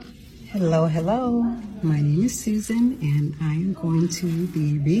Hello, hello. My name is Susan, and I am going to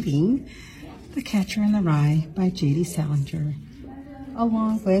be reading The Catcher in the Rye by J.D. Salinger,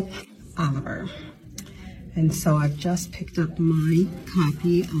 along with Oliver. And so I've just picked up my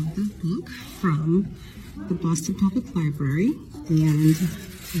copy of the book from the Boston Public Library, and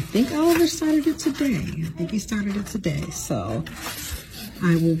I think Oliver started it today. So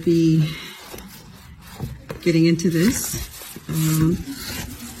I will be getting into this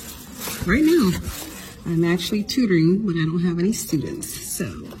right now. I'm actually tutoring when I don't have any students, so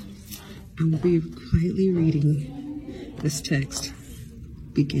I will be quietly reading this text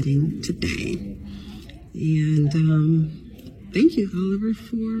beginning today. And thank you, Oliver,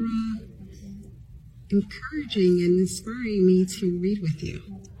 for encouraging and inspiring me to read with you.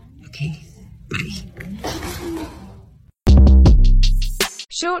 Okay, bye.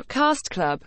 Short Cast Club.